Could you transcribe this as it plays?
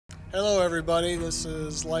Hello, everybody. This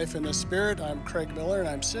is Life in the Spirit. I'm Craig Miller, and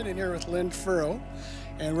I'm sitting here with Lynn Furrow,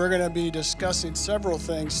 and we're going to be discussing several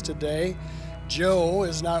things today. Joe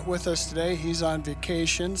is not with us today. He's on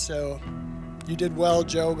vacation, so you did well,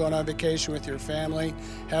 Joe, going on vacation with your family.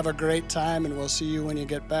 Have a great time, and we'll see you when you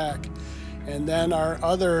get back. And then our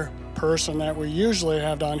other person that we usually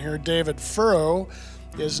have down here, David Furrow,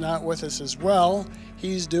 is not with us as well.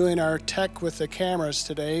 He's doing our tech with the cameras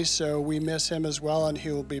today, so we miss him as well, and he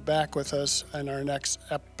will be back with us in our next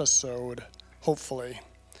episode, hopefully.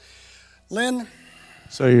 Lynn?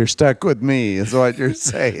 So you're stuck with me, is what you're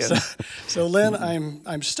saying. So Lynn,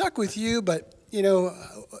 I'm stuck with you, but,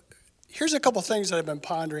 here's a couple things that I've been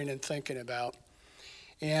pondering and thinking about.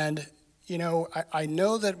 And, I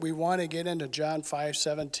know that we want to get into John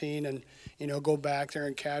 5:17 and, go back there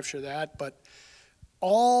and capture that, but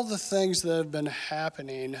all the things that have been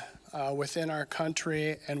happening within our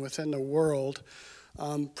country and within the world,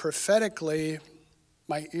 prophetically,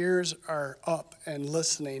 my ears are up and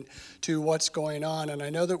listening to what's going on. And I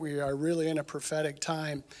know that we are really in a prophetic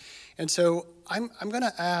time. And so I'm going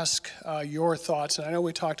to ask your thoughts. And I know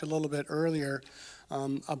we talked a little bit earlier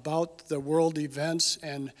about the world events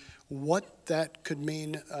and what that could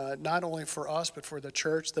mean not only for us, but for the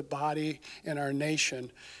church, the body, and our nation.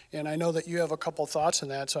 And I know that you have a couple thoughts on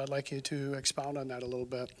that, so I'd like you to expound on that a little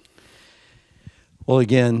bit. Well,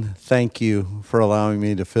 again, thank you for allowing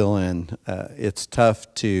me to fill in. It's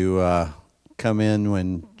tough to come in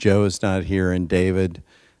when Joe is not here and David.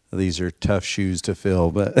 These are tough shoes to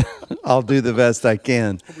fill, but I'll do the best I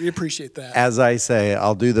can. We appreciate that. As I say,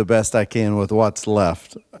 I'll do the best I can with what's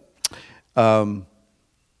left.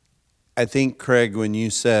 I think, Craig, when you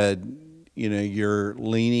said, you're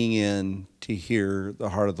leaning in to hear the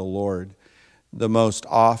heart of the Lord, the most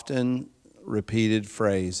often repeated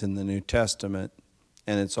phrase in the New Testament,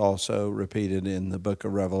 and it's also repeated in the book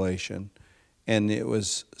of Revelation, and it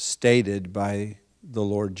was stated by the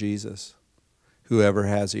Lord Jesus, whoever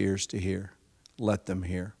has ears to hear, let them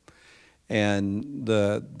hear. And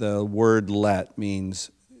the word let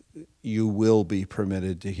means you will be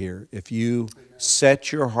permitted to hear. If you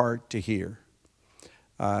set your heart to hear,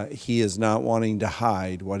 he is not wanting to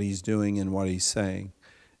hide what he's doing and what he's saying.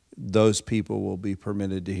 Those people will be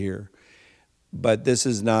permitted to hear. But this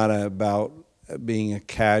is not about being a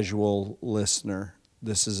casual listener.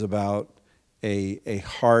 This is about a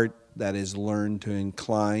heart that is learned to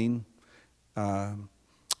incline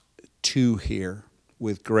to hear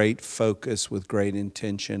with great focus, with great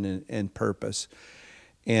intention and purpose.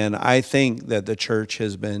 And I think that the church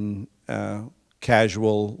has been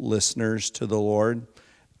casual listeners to the Lord.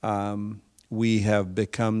 We have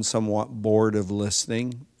become somewhat bored of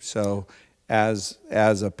listening. So as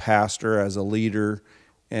a pastor, as a leader,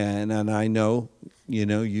 and I know,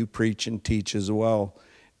 you preach and teach as well,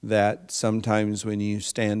 that sometimes when you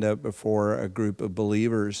stand up before a group of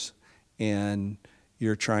believers and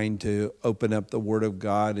you're trying to open up the Word of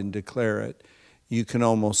God and declare it, you can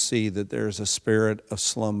almost see that there's a spirit of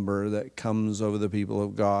slumber that comes over the people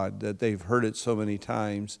of God, that they've heard it so many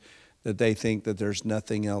times that they think that there's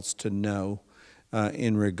nothing else to know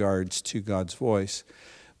in regards to God's voice.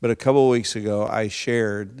 But a couple of weeks ago, I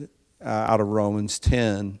shared out of Romans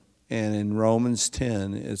 10, and in Romans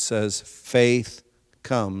 10, it says, faith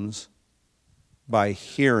comes by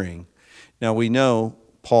hearing. Now, we know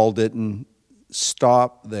Paul didn't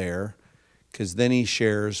stop there, because then he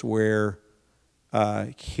shares where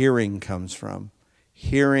hearing comes from.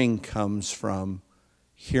 Hearing comes from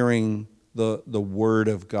hearing the Word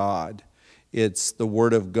of God. It's the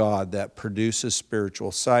Word of God that produces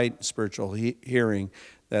spiritual sight, spiritual hearing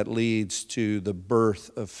that leads to the birth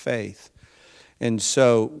of faith. And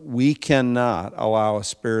so we cannot allow a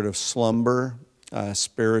spirit of slumber,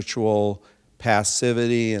 spiritual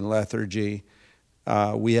passivity and lethargy.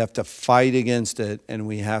 We have to fight against it, and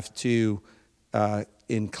we have to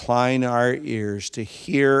incline our ears to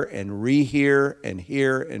hear and rehear and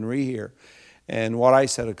hear and rehear. And what I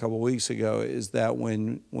said a couple of weeks ago is that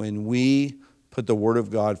when we put the Word of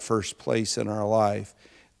God first place in our life,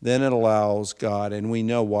 then it allows God, and we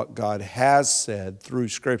know what God has said through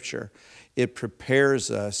Scripture. It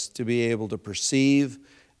prepares us to be able to perceive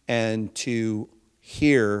and to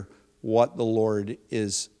hear what the Lord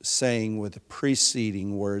is saying with the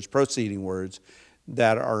proceeding words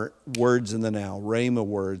that are words in the now, rhema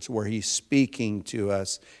words, where he's speaking to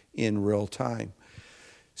us in real time.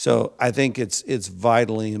 So I think it's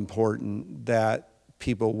vitally important that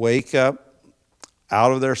people wake up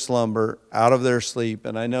out of their slumber, out of their sleep.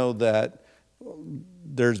 And I know that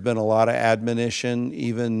there's been a lot of admonition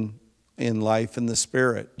even in life in the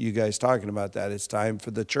Spirit. You guys talking about that. It's time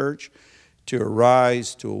for the church to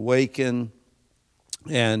arise, to awaken,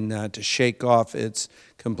 and to shake off its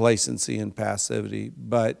complacency and passivity.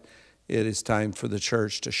 But it is time for the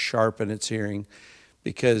church to sharpen its hearing,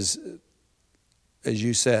 because, as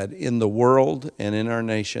you said, in the world and in our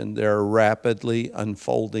nation, there are rapidly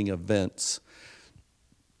unfolding events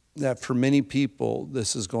that for many people,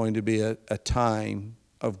 this is going to be a time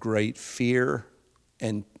of great fear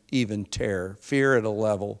and even terror. Fear at a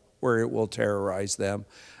level where it will terrorize them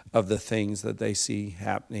of the things that they see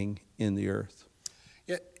happening in the earth.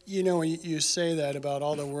 Yeah, you say that about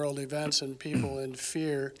all the world events and people in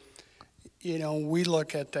fear. We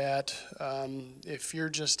look at that. If you're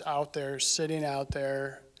just out there, sitting out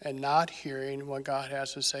there and not hearing what God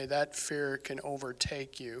has to say, that fear can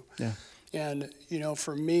overtake you. Yeah. And,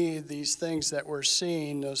 for me, these things that we're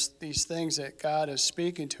seeing, these things that God is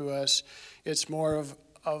speaking to us, it's more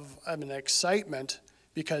of an excitement,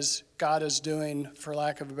 because God is doing, for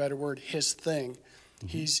lack of a better word, his thing. Mm-hmm.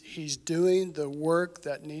 He's doing the work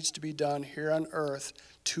that needs to be done here on earth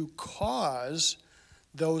to cause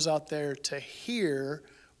those out there to hear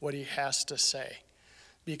what he has to say.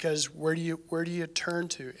 Because where do you turn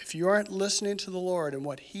to? If you aren't listening to the Lord and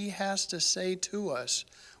what he has to say to us,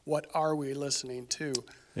 what are we listening to?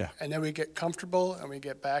 Yeah. And then we get comfortable and we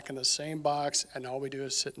get back in the same box, and all we do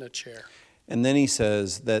is sit in a chair. And then he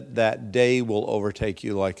says that day will overtake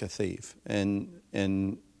you like a thief. And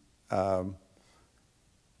in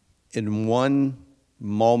one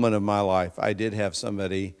moment of my life, I did have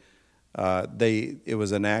somebody, it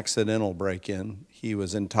was an accidental break-in. He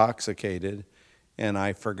was intoxicated, and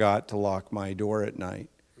I forgot to lock my door at night.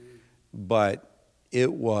 But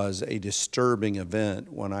it was a disturbing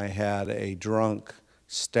event when I had a drunk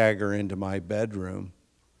stagger into my bedroom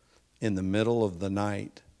in the middle of the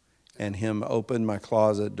night, and him open my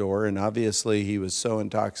closet door, and obviously he was so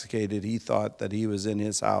intoxicated he thought that he was in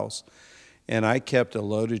his house. And I kept a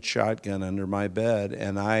loaded shotgun under my bed,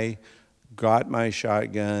 and I got my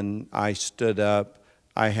shotgun, I stood up,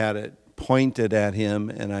 I had it pointed at him,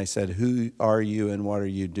 and I said, "Who are you and what are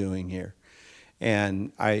you doing here?"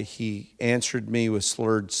 And he answered me with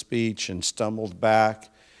slurred speech and stumbled back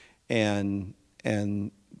and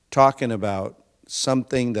talking about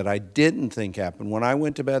something that I didn't think happened. When I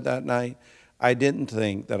went to bed that night, I didn't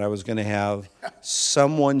think that I was going to have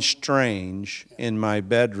someone strange in my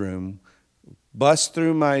bedroom bust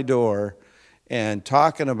through my door and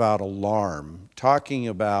talking about alarm, talking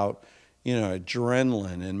about,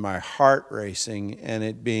 adrenaline and my heart racing, and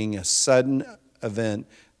it being a sudden event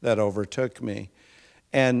that overtook me.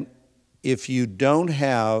 And if you don't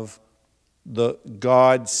have the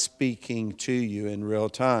God speaking to you in real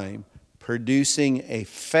time, producing a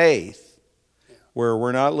faith where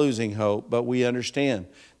we're not losing hope, but we understand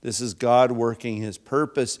this is God working his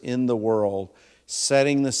purpose in the world,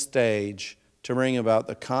 setting the stage to bring about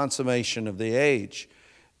the consummation of the age,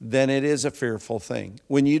 then it is a fearful thing.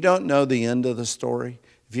 When you don't know the end of the story,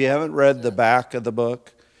 if you haven't read the back of the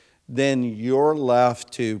book, then you're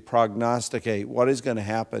left to prognosticate what is going to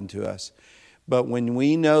happen to us. But when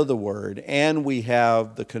we know the Word and we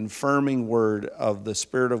have the confirming Word of the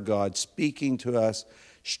Spirit of God speaking to us,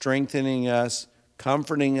 strengthening us,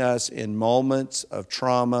 comforting us in moments of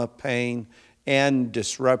trauma, pain, and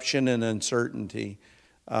disruption and uncertainty,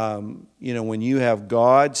 when you have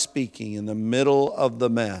God speaking in the middle of the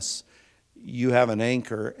mess, you have an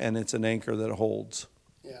anchor, and it's an anchor that holds.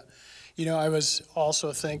 Yeah. I was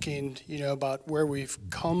also thinking, about where we've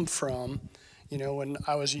come from, when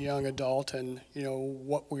I was a young adult, and,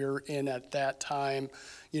 what we were in at that time,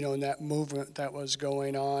 and that movement that was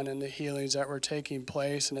going on and the healings that were taking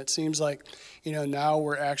place. And it seems like, now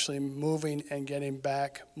we're actually moving and getting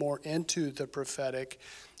back more into the prophetic.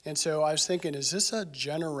 And so I was thinking, is this a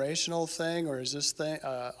generational thing, or is this thing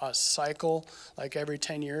a cycle, like every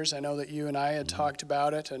 10 years? I know that you and I had talked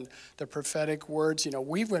about it, and the prophetic words,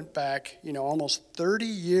 we went back, almost 30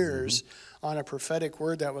 years on a prophetic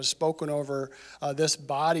word that was spoken over this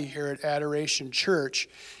body here at Adoration Church.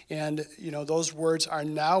 And, those words are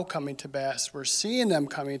now coming to pass. We're seeing them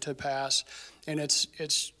coming to pass, and it's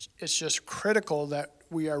just critical that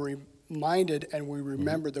we are reminded and we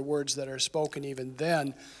remember the words that are spoken even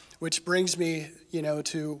then, which brings me,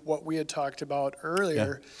 to what we had talked about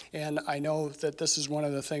earlier. Yeah. And I know that this is one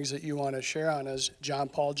of the things that you want to share on, is John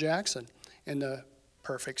Paul Jackson in The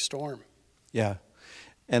Perfect Storm. Yeah.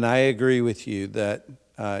 And I agree with you that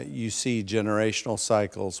you see generational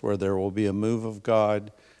cycles where there will be a move of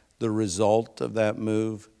God, the result of that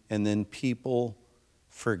move, and then people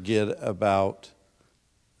forget about.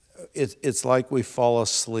 It's like we fall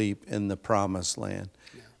asleep in the promised land.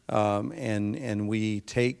 Yeah. and we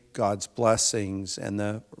take God's blessings and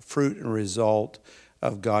the fruit and result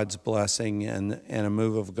of God's blessing and a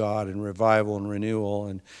move of God and revival and renewal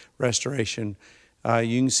and restoration.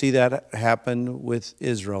 You can see that happen with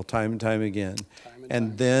Israel time and time again.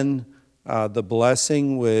 And then the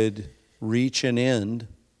blessing would reach an end,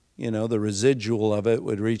 the residual of it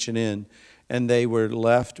would reach an end, and they were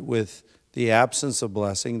left with the absence of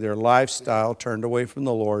blessing. Their lifestyle turned away from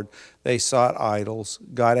the Lord. They sought idols.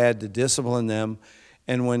 God had to discipline them,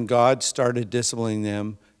 and when God started disciplining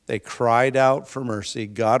them, they cried out for mercy.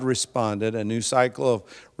 God responded. A new cycle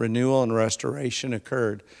of renewal and restoration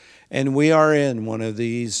occurred. And we are in one of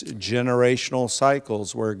these generational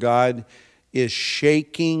cycles where God is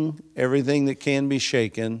shaking everything that can be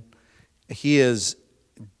shaken. He is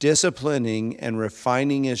disciplining and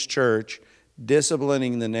refining His church,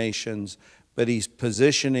 disciplining the nations, but He's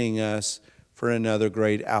positioning us for another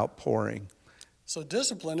great outpouring. So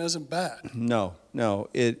discipline isn't bad. No.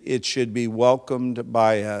 It should be welcomed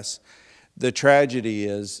by us. The tragedy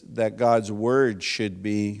is that God's word should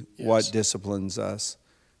be what disciplines us.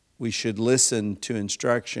 We should listen to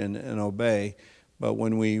instruction and obey, but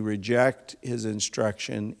when we reject His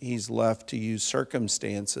instruction, He's left to use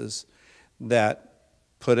circumstances that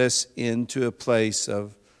put us into a place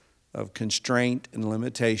of constraint and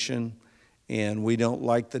limitation, and we don't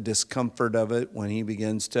like the discomfort of it when He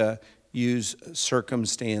begins to use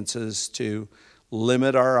circumstances to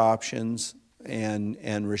limit our options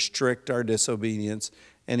and restrict our disobedience.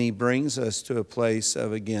 And He brings us to a place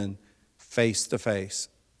of, again, face to face.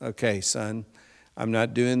 Okay, son, I'm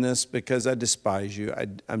not doing this because I despise you.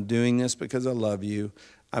 I'm doing this because I love you.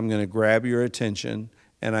 I'm going to grab your attention,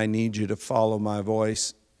 and I need you to follow my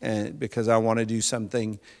voice, and because I want to do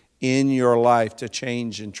something in your life to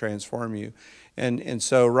change and transform you. And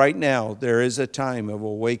so right now, there is a time of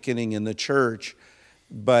awakening in the church,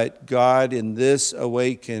 but God, in this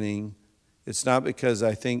awakening, it's not because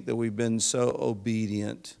I think that we've been so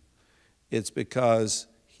obedient. It's because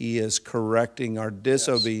He is correcting our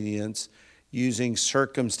disobedience using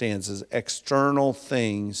circumstances, external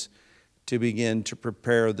things, to begin to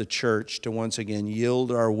prepare the church to once again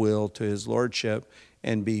yield our will to His lordship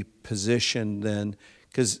and be positioned then.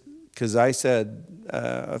 Because I said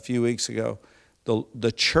a few weeks ago,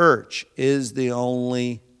 the church is the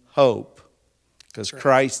only hope, because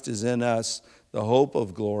Christ is in us, the hope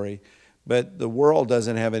of glory. But the world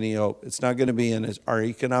doesn't have any hope. It's not going to be in our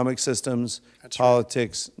economic systems,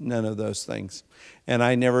 politics, none of those things. And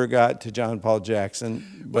I never got to John Paul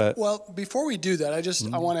Jackson. But well, before we do that,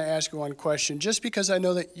 I want to ask you one question, just because I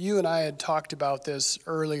know that you and I had talked about this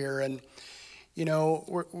earlier. And,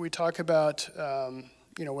 we talk about,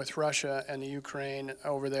 with Russia and the Ukraine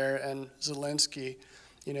over there, and Zelensky,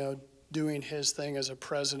 doing his thing as a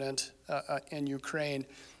president in Ukraine.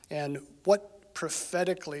 And what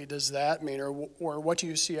prophetically does that mean, or what do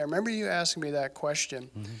you see? I remember you asking me that question,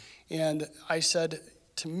 and I said,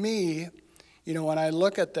 to me, when I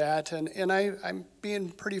look at that, and I'm being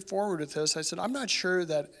pretty forward with this, I said, I'm not sure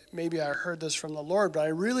that maybe I heard this from the Lord, but I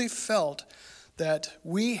really felt that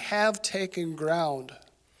we have taken ground.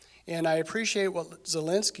 And I appreciate what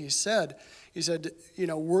Zelensky said. He said,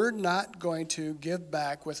 we're not going to give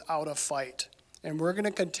back without a fight. And we're going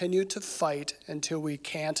to continue to fight until we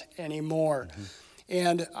can't anymore.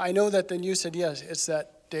 And I know that then you said, yes, it's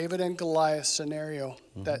that David and Goliath scenario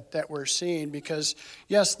that we're seeing, because,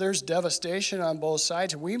 yes, there's devastation on both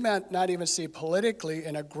sides. We might not even see politically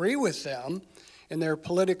and agree with them in their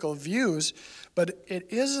political views, but it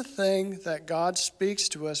is a thing that God speaks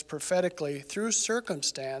to us prophetically through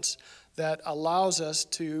circumstance that allows us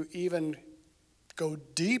to even go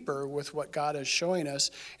deeper with what God is showing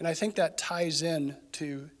us. And I think that ties in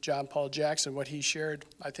to John Paul Jackson, what he shared,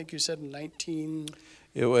 I think you said in 19...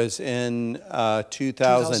 It was in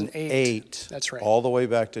 2008. That's right. All the way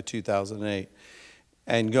back to 2008.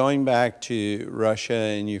 And going back to Russia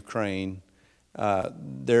and Ukraine,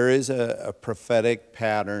 there is a prophetic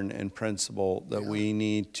pattern and principle that we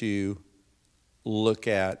need to look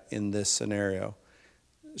at in this scenario.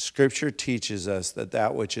 Scripture teaches us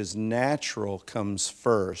that which is natural comes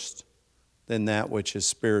first, then that which is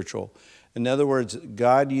spiritual. In other words,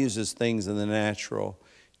 God uses things in the natural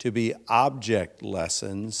to be object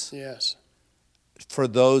lessons for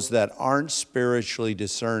those that aren't spiritually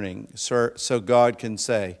discerning. So God can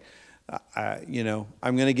say, I'm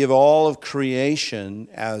going to give all of creation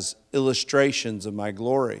as illustrations of my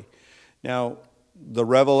glory. Now, the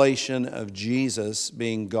revelation of Jesus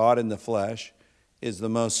being God in the flesh is the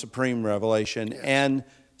most supreme revelation and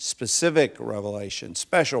specific revelation,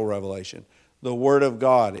 special revelation. The Word of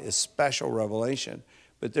God is special revelation.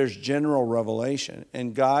 but there's general revelation.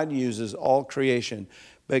 And God uses all creation,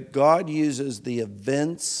 but God uses the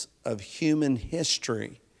events of human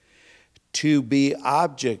history to be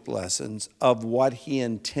object lessons of what he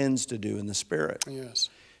intends to do in the Spirit. Yes.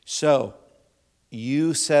 So,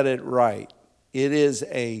 you said it right. It is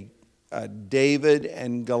a David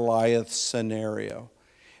and Goliath scenario,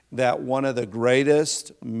 that one of the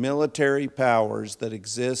greatest military powers that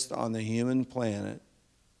exist on the human planet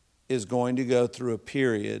is going to go through a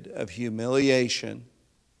period of humiliation,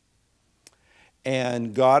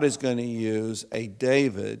 and God is going to use a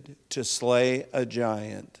David to slay a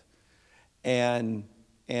giant, and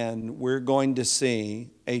we're going to see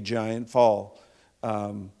a giant fall.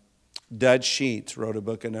 Dutch Sheets wrote a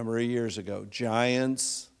book a number of years ago,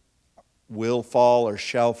 Giants Will Fall or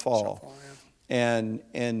Shall Fall.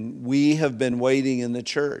 And we have been waiting in the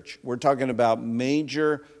church. We're talking about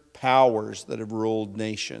major powers that have ruled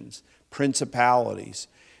nations, principalities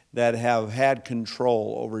that have had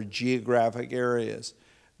control over geographic areas.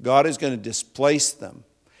 God is going to displace them.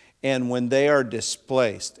 And when they are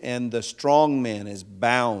displaced and the strong man is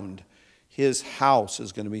bound, his house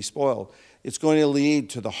is going to be spoiled. It's going to lead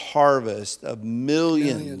to the harvest of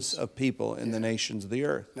millions of people in the nations of the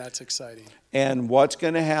earth. That's exciting. And what's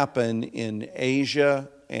going to happen in Asia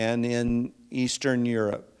and in Eastern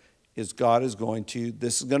Europe is God is going to,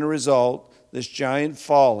 this is going to result, this giant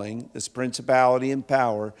falling, this principality and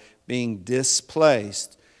power being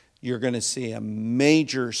displaced. You're going to see a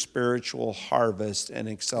major spiritual harvest and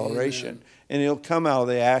acceleration. Amen. And it'll come out of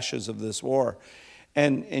the ashes of this war.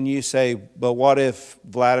 And you say, but what if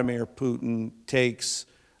Vladimir Putin takes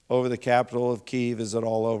over the capital of Kyiv? Is it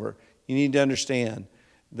all over? You need to understand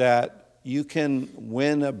that you can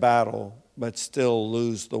win a battle but still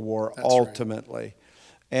lose the war. That's ultimately. Right.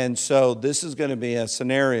 And so this is going to be a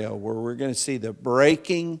scenario where we're going to see the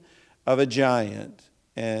breaking of a giant,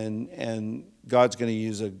 and God's going to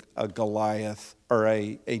use a Goliath or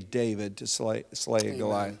a David to slay a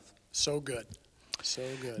Goliath. So good. So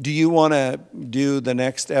good. Do you want to do the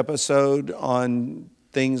next episode on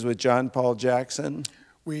things with John Paul Jackson?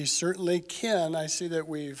 We certainly can. I see that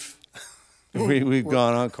we've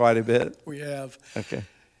gone on quite a bit. We have. Okay.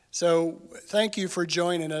 So thank you for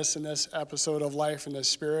joining us in this episode of Life in the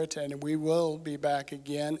Spirit, and we will be back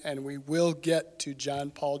again, and we will get to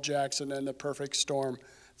John Paul Jackson and the perfect storm.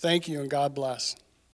 Thank you, and God bless.